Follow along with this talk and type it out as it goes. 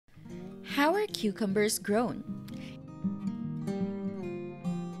How are cucumbers grown?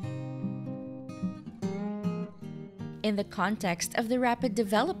 In the context of the rapid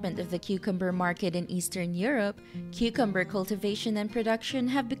development of the cucumber market in Eastern Europe, cucumber cultivation and production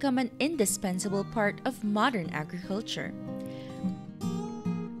have become an indispensable part of modern agriculture.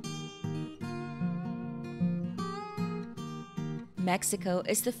 Mexico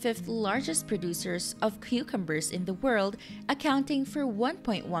is the fifth largest producer of cucumbers in the world, accounting for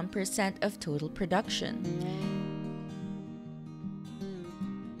 1.1% of total production.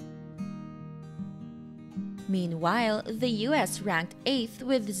 Meanwhile, the US ranked 8th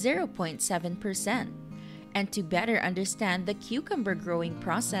with 0.7%. And to better understand the cucumber growing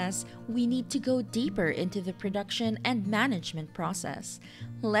process, we need to go deeper into the production and management process.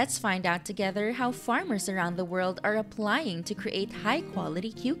 Let's find out together how farmers around the world are applying to create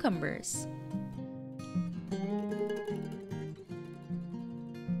high-quality cucumbers.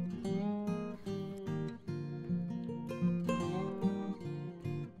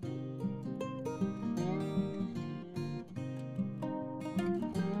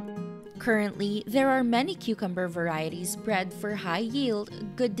 Currently, there are many cucumber varieties bred for high yield,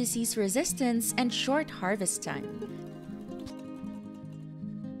 good disease resistance, and short harvest time.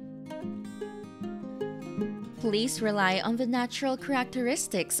 Please rely on the natural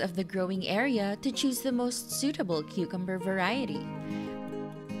characteristics of the growing area to choose the most suitable cucumber variety.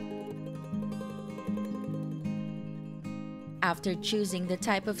 After choosing the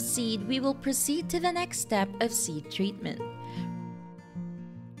type of seed, we will proceed to the next step of seed treatment.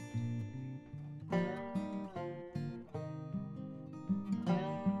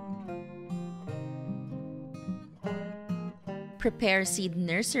 Prepare seed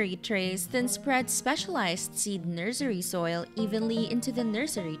nursery trays, then spread specialized seed nursery soil evenly into the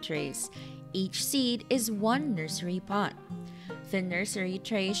nursery trays. Each seed is one nursery pot. The nursery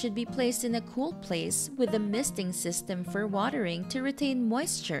tray should be placed in a cool place with a misting system for watering to retain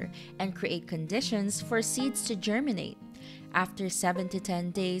moisture and create conditions for seeds to germinate. After 7 to 10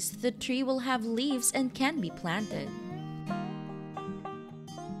 days, the tree will have leaves and can be planted.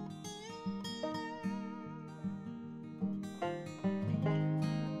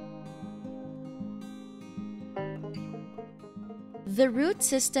 The root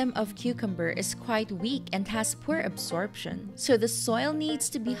system of cucumber is quite weak and has poor absorption, so the soil needs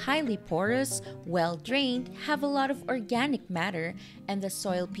to be highly porous, well-drained, have a lot of organic matter, and the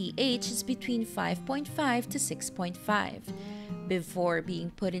soil pH is between 5.5 to 6.5. Before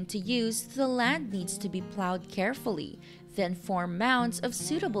being put into use, the land needs to be plowed carefully, then form mounds of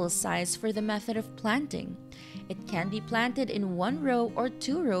suitable size for the method of planting. It can be planted in 1 row or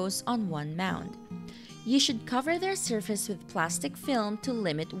 2 rows on one mound. You should cover their surface with plastic film to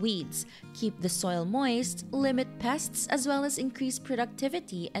limit weeds, keep the soil moist, limit pests, as well as increase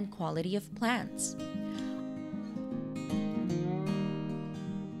productivity and quality of plants.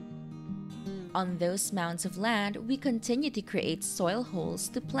 On those mounds of land, we continue to create soil holes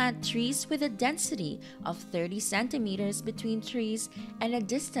to plant trees with a density of 30 centimeters between trees and a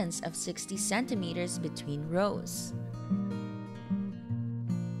distance of 60 centimeters between rows.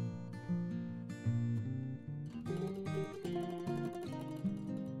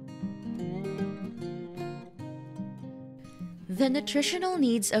 The nutritional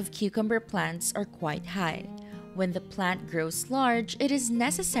needs of cucumber plants are quite high. When the plant grows large, it is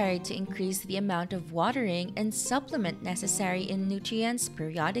necessary to increase the amount of watering and supplement necessary in nutrients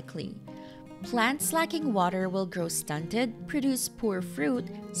periodically. Plants lacking water will grow stunted, produce poor fruit,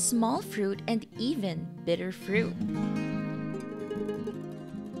 small fruit, and even bitter fruit.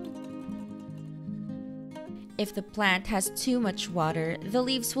 If the plant has too much water, the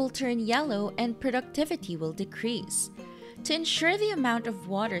leaves will turn yellow and productivity will decrease. To ensure the amount of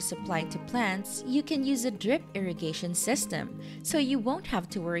water supplied to plants, you can use a drip irrigation system, so you won't have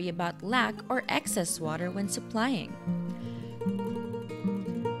to worry about lack or excess water when supplying.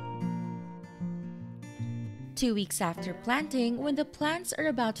 2 weeks after planting, when the plants are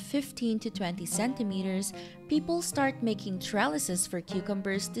about 15 to 20 centimeters, people start making trellises for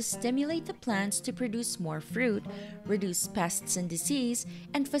cucumbers to stimulate the plants to produce more fruit, reduce pests and disease,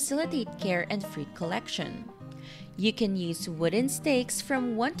 and facilitate care and fruit collection. You can use wooden stakes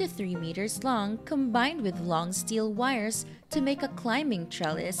from 1 to 3 meters long combined with long steel wires to make a climbing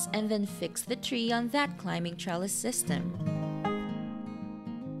trellis and then fix the tree on that climbing trellis system.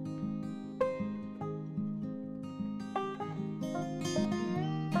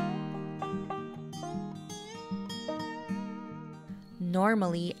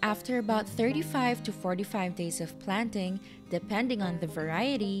 Normally, after about 35 to 45 days of planting, depending on the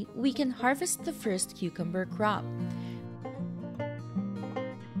variety, we can harvest the first cucumber crop.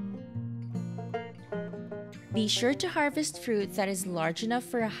 Be sure to harvest fruit that is large enough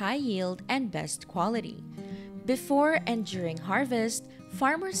for a high yield and best quality. Before and during harvest,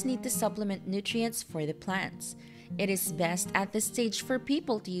 farmers need to supplement nutrients for the plants. It is best at this stage for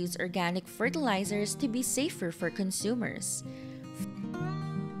people to use organic fertilizers to be safer for consumers.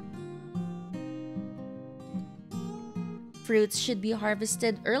 Fruits should be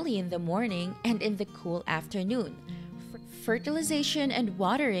harvested early in the morning and in the cool afternoon. Fertilization and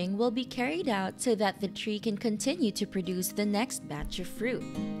watering will be carried out so that the tree can continue to produce the next batch of fruit.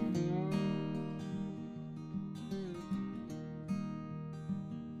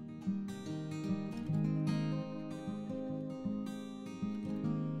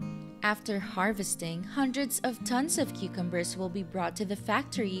 After harvesting, hundreds of tons of cucumbers will be brought to the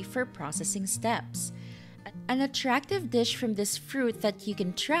factory for processing steps. An attractive dish from this fruit that you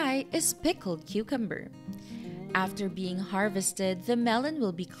can try is pickled cucumber. After being harvested, the melon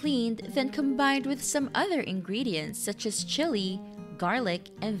will be cleaned, then combined with some other ingredients such as chili, garlic,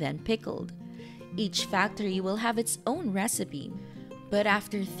 and then pickled. Each factory will have its own recipe, but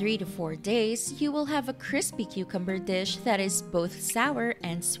after 3 to 4 days, you will have a crispy cucumber dish that is both sour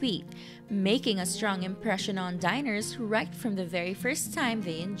and sweet, making a strong impression on diners right from the very first time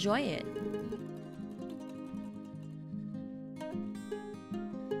they enjoy it.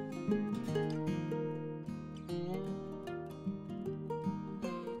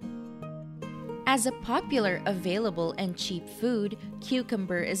 As a popular, available, and cheap food,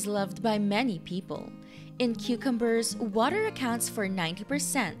 cucumber is loved by many people. In cucumbers, water accounts for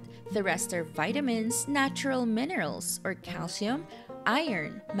 90%. The rest are vitamins, natural minerals, or calcium,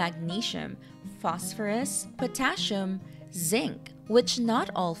 iron, magnesium, phosphorus, potassium, zinc, which not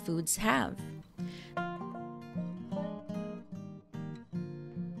all foods have.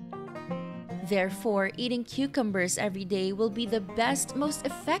 Therefore, eating cucumbers every day will be the best, most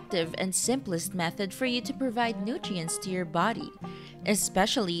effective, and simplest method for you to provide nutrients to your body,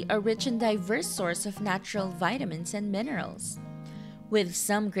 especially a rich and diverse source of natural vitamins and minerals. With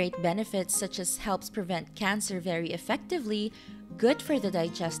some great benefits such as helps prevent cancer very effectively, good for the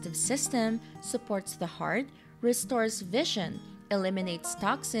digestive system, supports the heart, restores vision, eliminates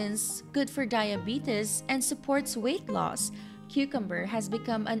toxins, good for diabetes, and supports weight loss, cucumber has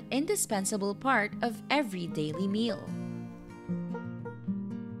become an indispensable part of every daily meal.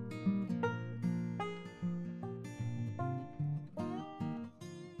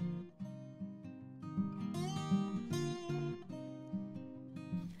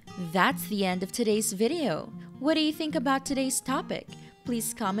 That's the end of today's video. What do you think about today's topic?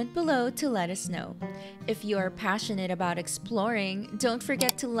 Please comment below to let us know. If you are passionate about exploring, don't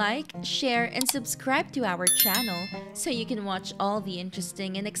forget to like, share, and subscribe to our channel so you can watch all the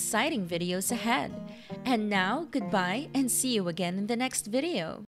interesting and exciting videos ahead. And now, goodbye and see you again in the next video.